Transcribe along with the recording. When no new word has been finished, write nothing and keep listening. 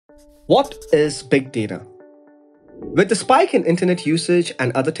What is big data? With the spike in internet usage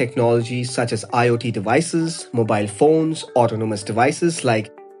and other technologies such as IoT devices, mobile phones, autonomous devices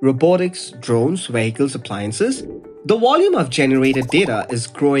like robotics, drones, vehicles, appliances, the volume of generated data is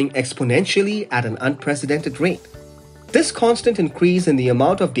growing exponentially at an unprecedented rate. This constant increase in the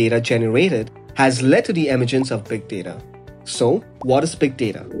amount of data generated has led to the emergence of big data. So, what is big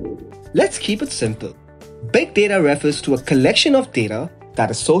data? Let's keep it simple. Big data refers to a collection of data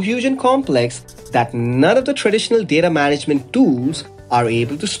that is so huge and complex that none of the traditional data management tools are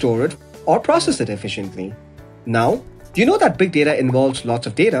able to store it or process it efficiently. Now, you know that big data involves lots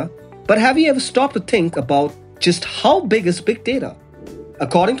of data, but have you ever stopped to think about just how big is big data?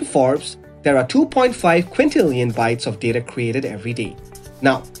 According to Forbes, there are 2.5 quintillion bytes of data created every day.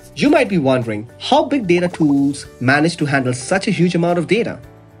 Now, you might be wondering how big data tools manage to handle such a huge amount of data.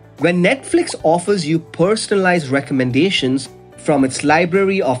 When Netflix offers you personalized recommendations from its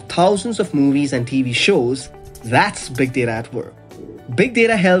library of thousands of movies and TV shows, that's big data at work. Big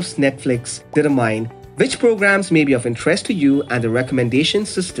data helps Netflix determine which programs may be of interest to you, and the recommendation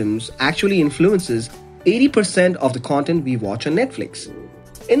systems actually influences 80% of the content we watch on Netflix.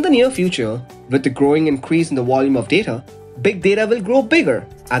 In the near future, with the growing increase in the volume of data, big data will grow bigger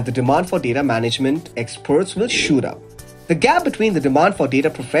and the demand for data management experts will shoot up. The gap between the demand for data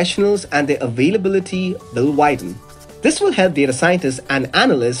professionals and their availability will widen. This will help data scientists and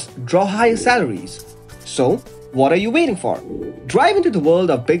analysts draw higher salaries. So, what are you waiting for? Drive into the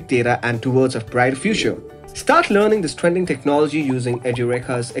world of big data and towards a brighter future. Start learning this trending technology using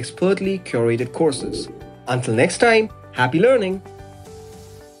Edureka's expertly curated courses. Until next time, happy learning!